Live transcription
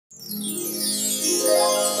It's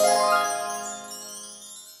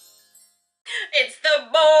the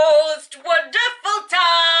most wonderful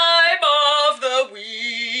time of the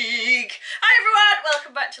week. Hi everyone,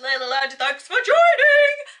 welcome back to Leila Land. Thanks for joining.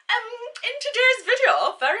 In today's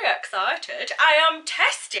video, very excited, I am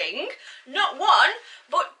testing not one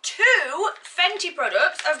but two Fenty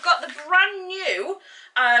products. I've got the brand new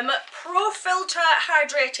Pro Filtr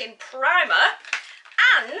Hydrating Primer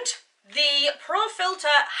and the Pro Filtr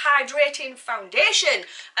Hydrating Foundation,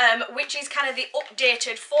 which is kind of the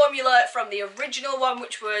updated formula from the original one,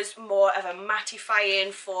 which was more of a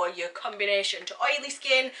mattifying for your combination to oily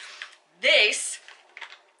skin. This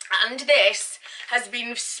and this has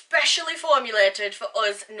been specially formulated for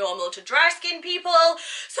us normal to dry skin people,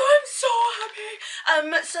 so I'm so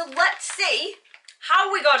happy. So let's see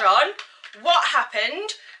how we got on, what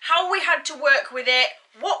happened, how we had to work with it,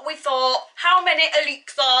 what we thought, how many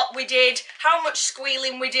leaks we did, how much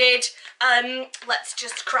squealing we did. Let's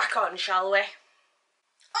just crack on, shall we? Okie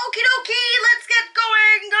dokie, let's get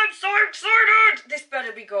going. I'm so excited. This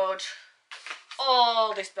better be good.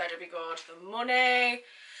 Oh, this better be good. The money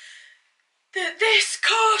that this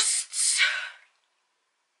costs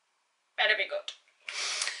better be good.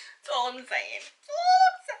 That's all I'm saying.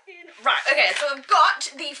 Right, okay, so I've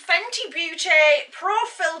got the Fenty Beauty Pro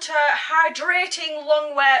Filtr Hydrating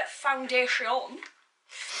Longwear Foundation,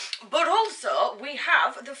 but also we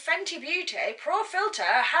have the Fenty Beauty Pro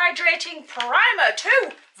Filtr Hydrating Primer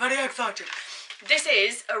too. Very exciting. This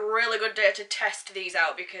is a really good day to test these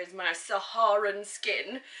out because my Saharan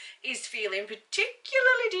skin is feeling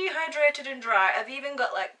particularly dehydrated and dry. I've even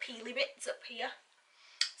got like peely bits up here.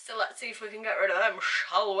 So let's see if we can get rid of them,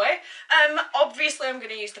 shall we? Obviously I'm going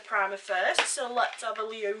to use the primer first, so let's have a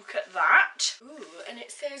look at that. Ooh, and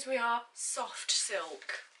it says we are soft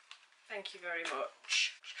silk. Thank you very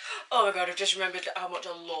much. Oh my god, I've just remembered how much I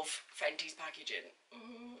love Fenty's packaging.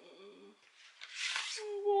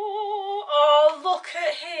 Oh, look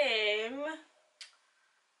at him.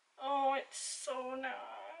 Oh, it's so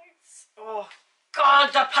nice. Oh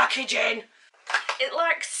god, the packaging. It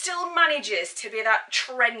like still manages to be that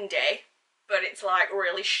trendy, but it's like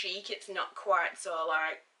really chic. It's not quite so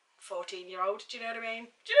like 14-year-old. Do you know what I mean?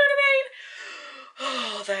 Do you know what I mean?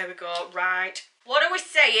 Oh, there we go. Right. What are we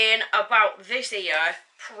saying about this here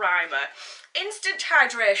primer? Instant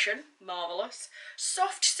hydration, marvellous.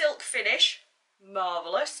 Soft silk finish,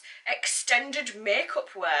 marvellous. Extended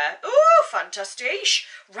makeup wear. Ooh, fantastic.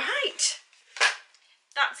 Right.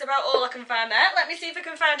 That's about all I can find there. Let me see if I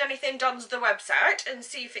can find anything on the website and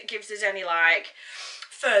see if it gives us any like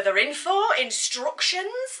further info,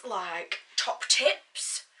 instructions, like top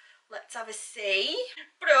tips. Let's have a see.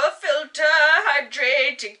 Pro Filtr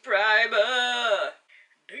Hydrating Primer.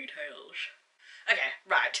 Details. Okay,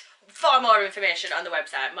 right. Far more information on the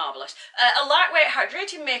website. Marvellous. A lightweight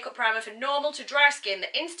hydrating makeup primer for normal to dry skin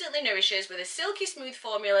that instantly nourishes with a silky smooth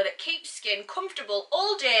formula that keeps skin comfortable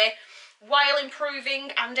all day while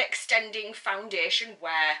improving and extending foundation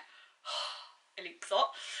wear. Elite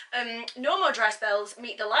thought. No more dry spells.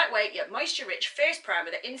 Meet the lightweight yet moisture-rich face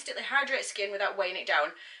primer that instantly hydrates skin without weighing it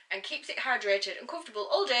down and keeps it hydrated and comfortable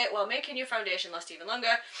all day while making your foundation last even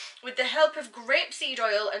longer. With the help of grapeseed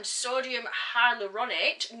oil and sodium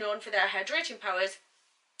hyaluronate, known for their hydrating powers,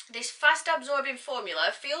 this fast-absorbing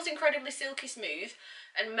formula feels incredibly silky smooth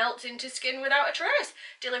and melts into skin without a trace,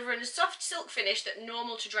 delivering a soft silk finish that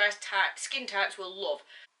normal to dry skin types will love.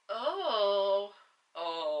 Oh,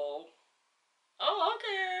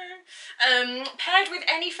 okay. Paired with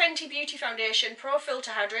any Fenty Beauty Foundation, Pro Filtr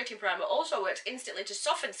Hydrating Primer also works instantly to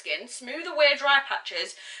soften skin, smooth away dry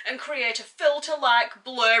patches, and create a filter-like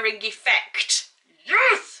blurring effect.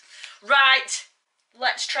 Yes! Right,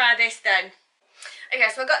 let's try this then. Okay,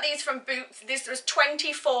 so I got these from Boots. This was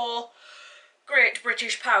 24 Great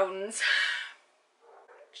British pounds,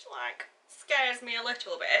 which like scares me a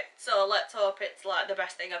little bit, so let's hope it's like the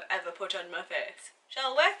best thing I've ever put on my face,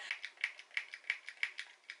 shall we?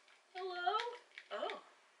 Hello?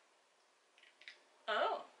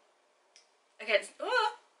 Oh. Okay,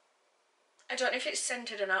 I don't know if it's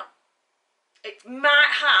scented or not. It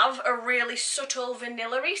might have a really subtle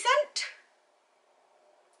vanilla-y scent,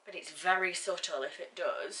 but it's very subtle if it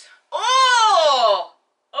does. Oh!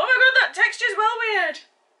 Oh my god, that texture's well weird.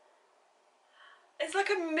 It's like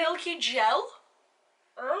a milky gel.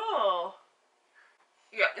 Oh.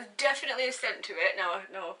 Yeah, there's definitely a scent to it. Now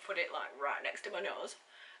I've put it like right next to my nose.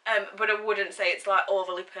 But I wouldn't say it's like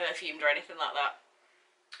overly perfumed or anything like that.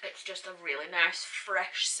 It's just a really nice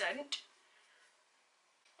fresh scent.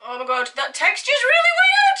 Oh my god, that texture's really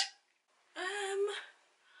weird!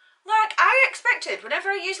 Like I expected, whenever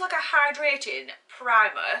I use like a hydrating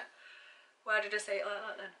primer, Why did I say it like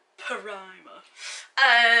that then? Primer.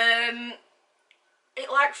 It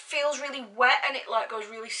like feels really wet and it like goes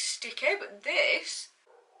really sticky, but this,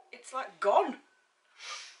 it's like gone.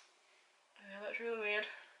 Yeah, that's really weird.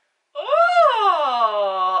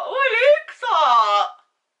 Oh, I like that.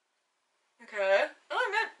 Okay.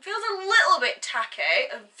 Oh, it feels a little bit tacky,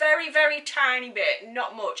 a very, very tiny bit,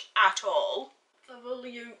 not much at all. Let's have a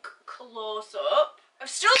look close up. I've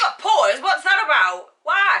still got pores. What's that about?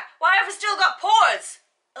 Why? Why have I still got pores?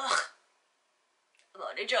 Ugh. I'm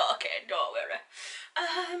only joking, don't worry.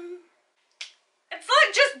 It's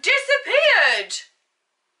like just disappeared.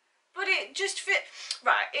 But it just fit.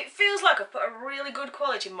 Right, it feels like I've put a really good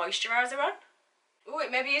quality moisturiser on. Oh, it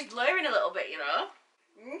maybe is blurring a little bit, you know.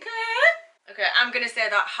 Okay. Okay, I'm gonna say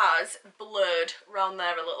that has blurred around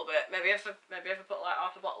there a little bit. Maybe if I put like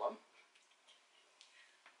half a bottle on.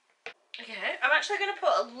 Okay, I'm actually gonna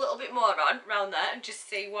put a little bit more on around there and just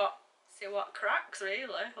see what cracks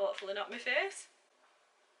really. Hopefully not my face.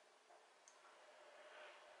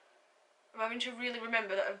 I'm having to really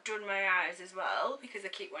remember that I've done my eyes as well because I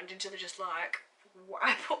keep wanting to just like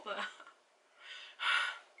wipe up there.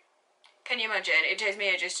 Can you imagine? It takes me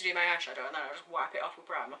ages to do my eyeshadow and then I just wipe it off with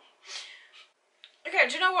primer. Okay,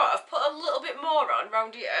 do you know what? I've put a little bit more on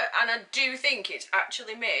round here and I do think it's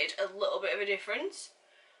actually made a little bit of a difference.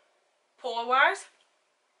 Pore wise.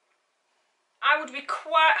 I would be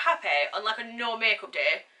quite happy on like a no makeup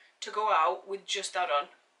day to go out with just that on.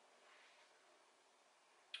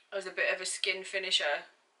 As a bit of a skin finisher.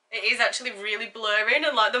 It is actually really blurring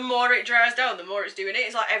and like the more it dries down, the more it's doing it.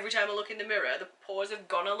 It's like every time I look in the mirror, the pores have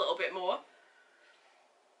gone a little bit more.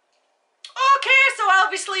 Okay, so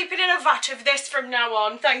I'll be sleeping in a vat of this from now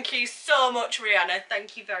on. Thank you so much, Rihanna.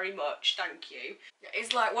 Thank you very much. Thank you.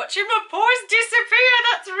 It's like watching my pores disappear.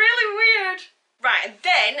 That's really weird. Right, and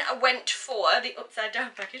then I went for the upside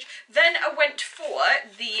down package. Then I went for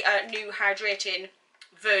the new hydrating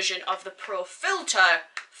version of the Pro Filtr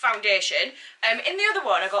foundation. In the other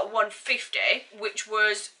one I got 150, which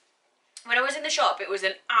was, when I was in the shop, it was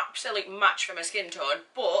an absolute match for my skin tone,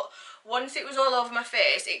 but once it was all over my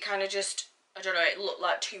face, it kind of just, I don't know, it looked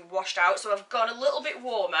like too washed out, so I've gone a little bit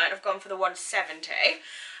warmer and I've gone for the 170.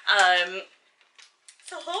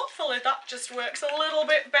 So hopefully that just works a little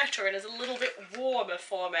bit better and is a little bit warmer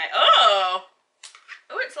for me. Oh,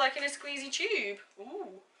 it's like in a squeezy tube.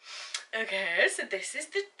 Ooh. Okay, so this is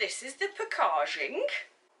the packaging.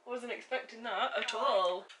 Wasn't expecting that at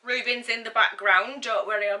all. Ruben's in the background. Don't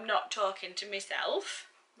worry, I'm not talking to myself.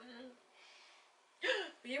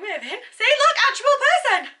 Are you waving? See, look, actual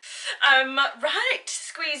person. Right,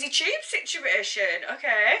 squeezy tube situation.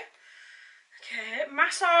 Okay. Okay,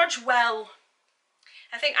 massage well.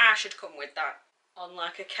 I think I should come with that on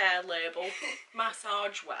like a care label.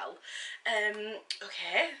 Massage well.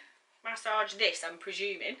 Okay. Massage this, I'm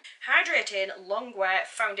presuming. Hydrating long wear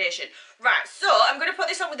foundation. Right, so I'm going to put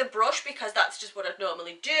this on with a brush because that's just what I'd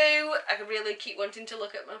normally do. I can really keep wanting to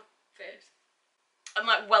look at my face. I'm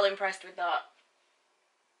like well impressed with that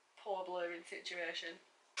pore blurring situation.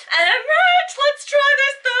 Right, let's try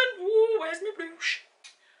this then. Ooh, where's my brush?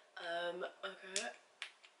 Okay.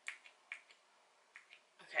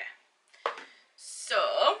 Okay.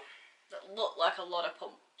 So, that look like a lot of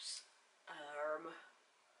pumps.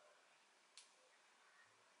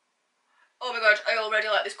 Oh my god, I already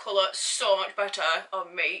like this colour so much better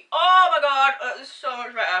on me. Oh my god, that is so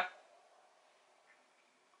much better.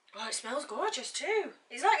 Oh, it smells gorgeous too.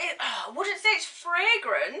 It's like, I wouldn't say it's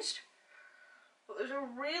fragranced, but there's a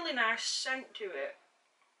really nice scent to it.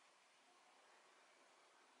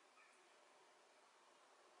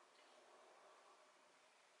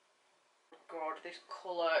 God, this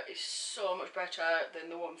colour is so much better than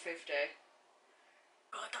the 150.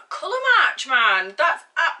 God, that colour match, man. That's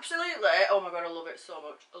absolutely... Oh my god, I love it so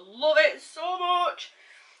much. I love it so much.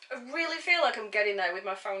 I really feel like I'm getting there with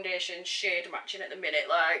my foundation shade matching at the minute.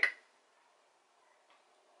 Like,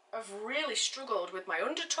 I've really struggled with my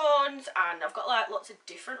undertones and I've got like lots of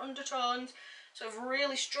different undertones. So I've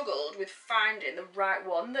really struggled with finding the right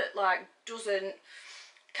one that like doesn't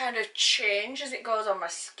kind of change as it goes on my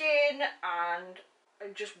skin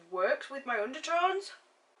and just works with my undertones.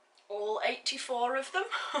 All 84 of them.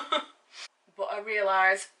 But I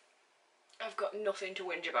realise I've got nothing to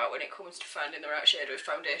whinge about when it comes to finding the right shade with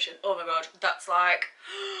foundation. Oh my god, that's like,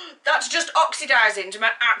 that's just oxidising to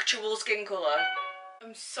my actual skin colour.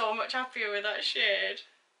 I'm so much happier with that shade.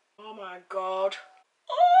 Oh my god.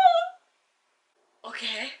 Oh!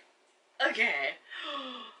 Okay. Okay.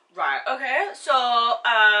 Right, okay, so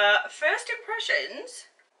first impressions.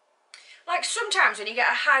 Like sometimes when you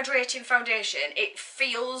get a hydrating foundation, it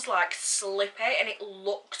feels like slippy and it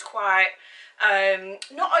looks quite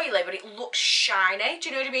not oily, but it looks shiny. Do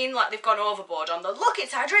you know what I mean? Like they've gone overboard on the, look,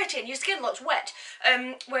 it's hydrating, your skin looks wet.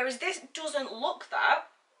 Whereas this doesn't look that.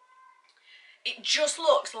 It just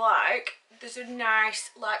looks like there's a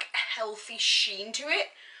nice, like, healthy sheen to it,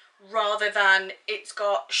 rather than it's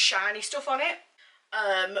got shiny stuff on it,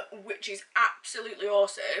 which is absolutely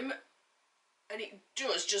awesome. And it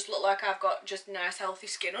does just look like I've got just nice, healthy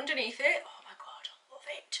skin underneath it. Oh my god, I love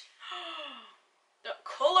it. The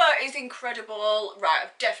colour is incredible. Right,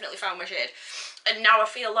 I've definitely found my shade. And now I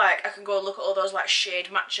feel like I can go and look at all those, like, shade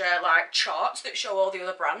matcher, like, charts that show all the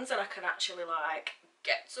other brands, and I can actually, like,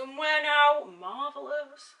 get somewhere now.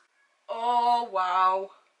 Marvellous. Oh,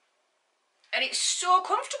 wow. And it's so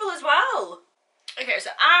comfortable as well. Okay, so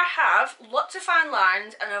I have lots of fine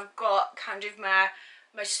lines, and I've got kind of my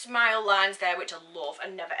smile lines there, which I love. I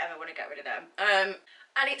never ever want to get rid of them.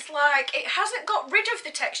 And it's like, it hasn't got rid of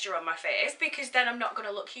the texture on my face, because then I'm not going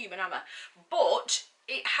to look human, am I? But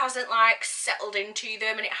it hasn't, like, settled into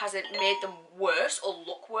them, and it hasn't made them worse or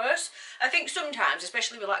look worse. I think sometimes,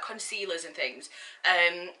 especially with, like, concealers and things,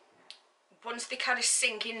 once they kind of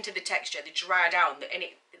sink into the texture, they dry down, and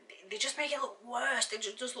they just make it look worse. It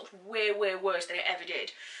just looks way, way worse than it ever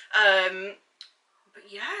did.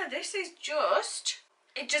 But yeah, this is just,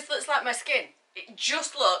 it just looks like my skin. It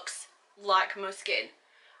just looks like my skin.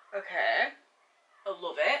 Okay, I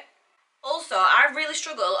love it. Also, I really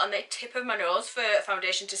struggle on the tip of my nose for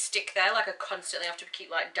foundation to stick there. Like, I constantly have to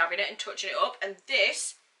keep, like, dabbing it and touching it up. And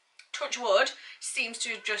this, touch wood, seems to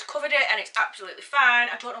have just covered it, and it's absolutely fine.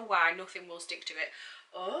 I don't know why, nothing will stick to it.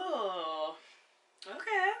 Oh,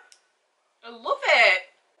 okay. I love it.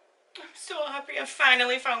 I'm so happy I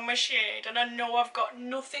finally found my shade, and I know I've got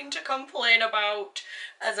nothing to complain about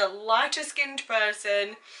as a lighter skinned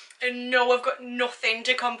person, and no, I've got nothing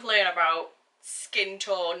to complain about skin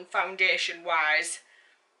tone foundation wise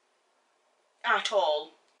at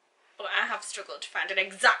all. But I have struggled to find an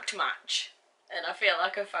exact match, and I feel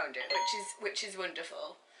like I found it, which is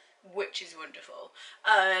wonderful. Which is wonderful.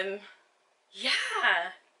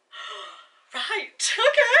 Yeah. Right,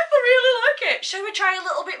 okay, I really like it. Shall we try a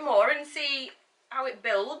little bit more and see how it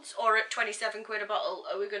builds? Or at 27 quid a bottle,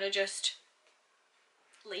 are we going to just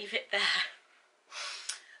leave it there?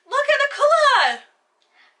 Look at the colour!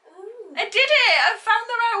 Ooh. I did it! I found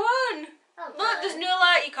the right one! Oh, look, there's no,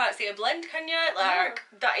 like, you can't see a blend, can you? Like,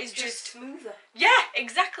 no, that is just smoother. Yeah,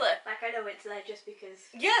 exactly. Like, I know it's there just because...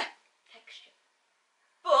 Yeah. Texture.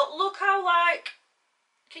 But look how, like...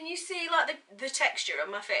 Can you see, like, the texture on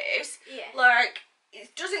my face? Yeah. Like,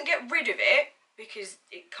 it doesn't get rid of it, because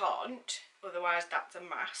it can't, otherwise that's a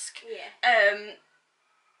mask. Yeah.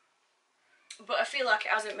 But I feel like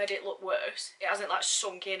it hasn't made it look worse. It hasn't, like,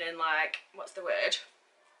 sunk in and, like, what's the word?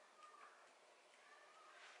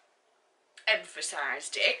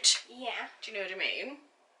 Emphasised it. Yeah. Do you know what I mean?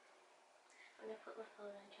 I'm going to put my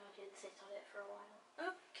phone on charge and sit on it for a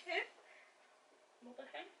while. Okay. Mother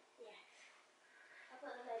hen? Yes. I'll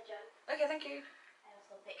put the veg on. Okay, thank you. I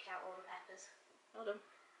also picked out all the peppers. Well done.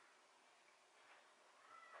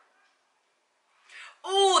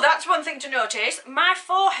 Oh, that's one thing to notice. My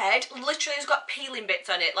forehead literally has got peeling bits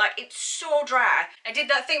on it. Like, it's so dry. I did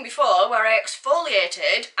that thing before where I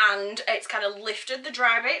exfoliated and it's kind of lifted the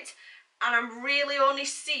dry bits, and I'm really only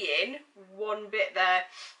seeing one bit there.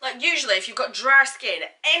 Like, usually if you've got dry skin,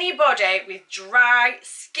 anybody with dry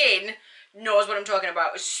skin knows what I'm talking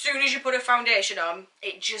about. As soon as you put a foundation on,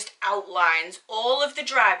 it just outlines all of the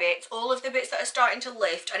dry bits, all of the bits that are starting to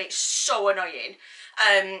lift, and it's so annoying.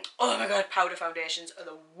 Oh my god, powder foundations are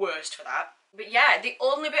the worst for that. But yeah, the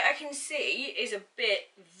only bit I can see is a bit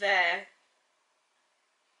there.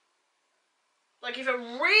 Like, if I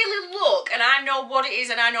really look and I know what it is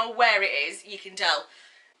and I know where it is, you can tell.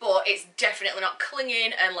 But it's definitely not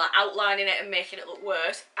clinging and, like, outlining it and making it look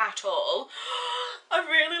worse at all. I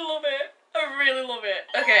really love it. I really love it.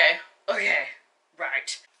 Okay,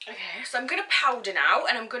 right. Okay, so I'm going to powder now,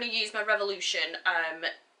 and I'm going to use my Revolution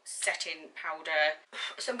setting powder.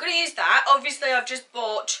 So I'm going to use that. Obviously, I've just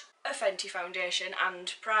bought a Fenty foundation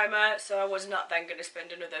and primer, so I was not then going to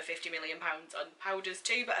spend another £50 million on powders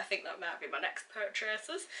too, but I think that might be my next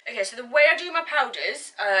purchases. Okay, so the way I do my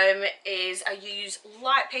powders is I use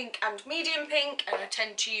light pink and medium pink, and I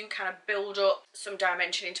tend to kind of build up some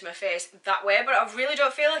dimension into my face that way, but I really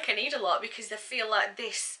don't feel like I need a lot because I feel like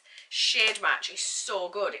this shade match is so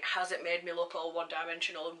good. It hasn't made me look all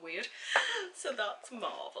one-dimensional and weird, so that's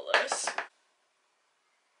marvellous.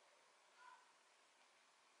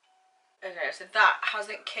 Okay, so that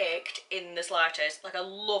hasn't caked in the slightest. Like, I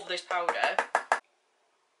love this powder.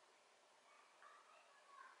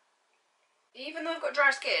 Even though I've got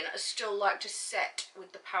dry skin, I still like to set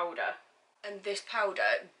with the powder. and this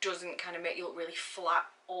powder doesn't kind of make you look really flat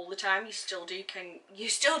all the time. You still do can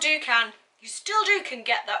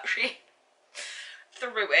get that shade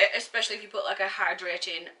through it, especially if you put like a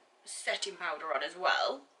hydrating setting powder on as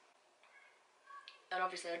well. And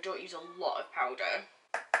obviously I don't use a lot of powder.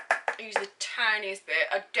 I use the tiniest bit.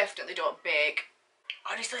 I definitely don't bake.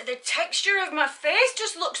 Honestly, the texture of my face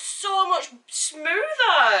just looks so much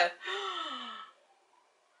smoother.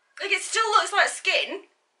 Like, it still looks like skin,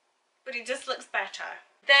 but it just looks better.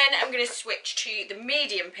 Then I'm going to switch to the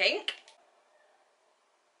medium pink.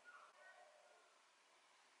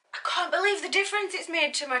 I can't believe the difference it's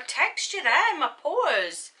made to my texture there, my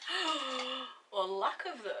pores. Or lack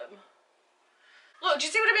of them. Look, do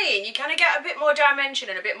you see what I mean? You kind of get a bit more dimension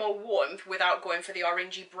and a bit more warmth without going for the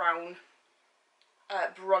orangey brown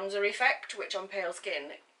bronzer effect, which on pale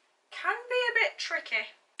skin can be a bit tricky.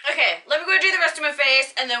 Okay, let me go do the rest of my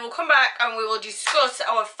face and then we'll come back and we will discuss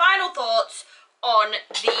our final thoughts on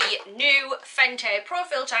the new Fenty Pro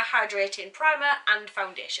Filtr Hydrating Primer and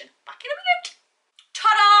Foundation. Back in a minute.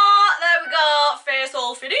 Ta-da! There we go, face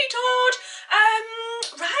all finitoed.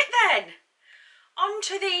 Right then, on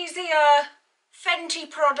to these Fenty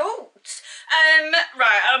products.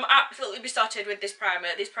 Right, I'm absolutely besotted with this primer.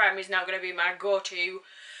 This primer is now going to be my go-to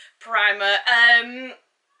primer.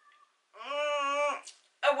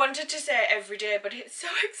 I wanted to say every day, but it's so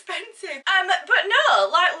expensive. But no,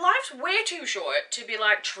 like, life's way too short to be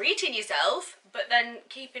like treating yourself, but then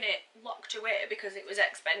keeping it locked away because it was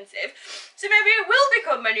expensive. So maybe it will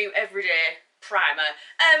become my new everyday primer.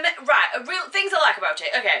 Right, things I like about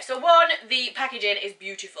it. Okay, so one, the packaging is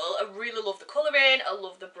beautiful. I really love the colouring. I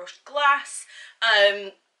love the brushed glass.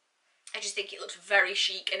 I just think it looks very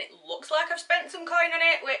chic and it looks like I've spent some coin on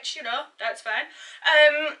it, which, you know, that's fine.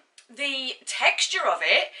 The texture of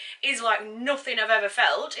it is like nothing I've ever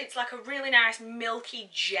felt. It's like a really nice milky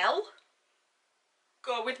gel.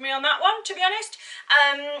 Go with me on that one, to be honest.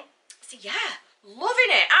 So yeah, loving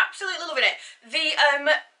it, absolutely loving it. The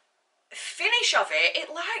finish of it,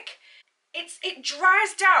 it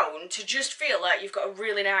dries down to just feel like you've got a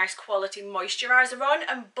really nice quality moisturiser on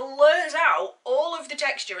and blurs out all of the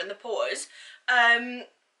texture and the pores.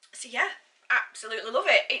 So yeah, absolutely love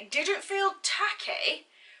it. It didn't feel tacky,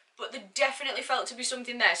 but there definitely felt to be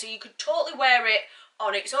something there. So you could totally wear it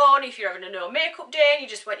on its own if you're having a no makeup day and you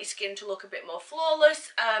just want your skin to look a bit more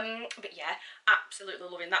flawless. But yeah, absolutely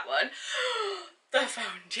loving that one. The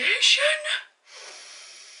foundation.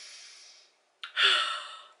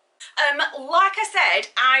 Like I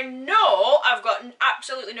said, I know I've got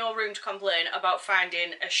absolutely no room to complain about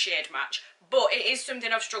finding a shade match, but it is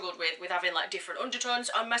something I've struggled with having like different undertones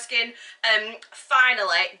on my skin.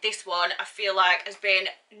 Finally, this one I feel like has been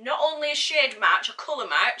not only a shade match, a colour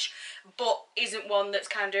match, but isn't one that's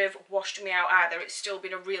kind of washed me out either. It's still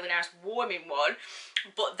been a really nice warming one,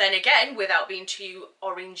 but then again without being too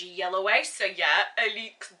orangey yellowy. So yeah, I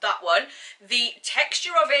like that one. The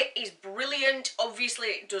texture of it is brilliant. Obviously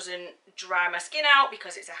it doesn't dry my skin out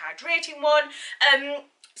because it's a hydrating one.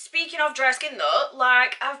 Speaking of dry skin though,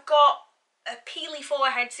 like, I've got a peely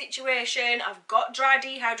forehead situation, I've got dry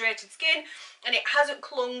dehydrated skin, and it hasn't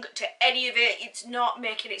clung to any of it. It's not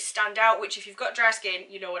making it stand out, which if you've got dry skin,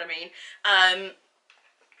 you know what I mean.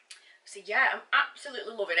 So yeah, I'm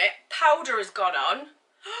absolutely loving it. Powder has gone on.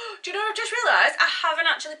 Do you know, I've just realised I haven't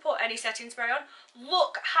actually put any setting spray on.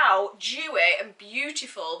 Look how dewy and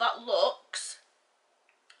beautiful that looks.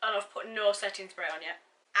 And I've put no setting spray on yet.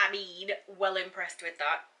 I mean, well impressed with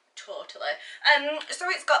that. Totally. So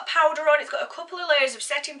it's got powder on, it's got a couple of layers of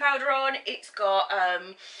setting powder on, it's got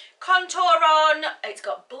contour on, it's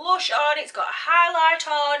got blush on, it's got a highlight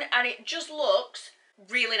on, and it just looks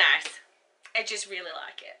really nice. I just really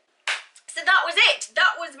like it. So that was it.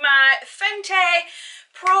 That was my Fenty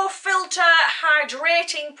Pro Filtr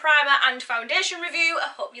Hydrating Primer and Foundation review. I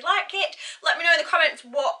hope you like it. Let me know in the comments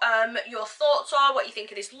what your thoughts are, what you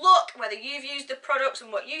think of this look, whether you've used the products and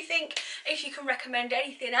what you think, if you can recommend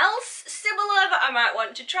anything else similar that I might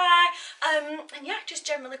want to try. And yeah, just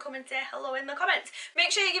generally come and say hello in the comments.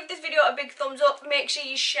 Make sure you give this video a big thumbs up. Make sure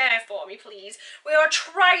you share for me, please. We are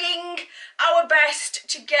trying our best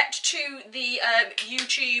to get to the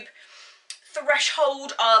YouTube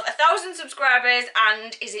threshold of 1,000 subscribers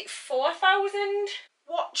and is it 4,000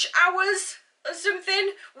 watch hours or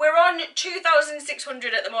something? We're on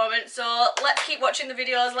 2,600 at the moment, so let's keep watching the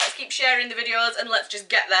videos, let's keep sharing the videos, and let's just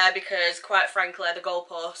get there, because quite frankly the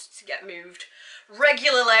goalposts get moved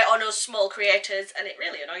regularly on us small creators and it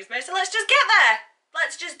really annoys me. So let's just get there.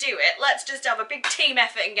 Let's just do it. Let's just have a big team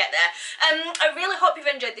effort and get there. I really hope you've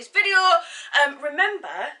enjoyed this video.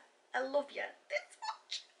 Remember, I love you this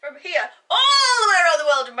much. from here all the way around the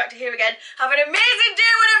world and back to here again. Have an amazing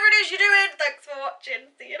day, whatever it is you're doing. Thanks for watching.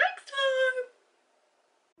 See you next time.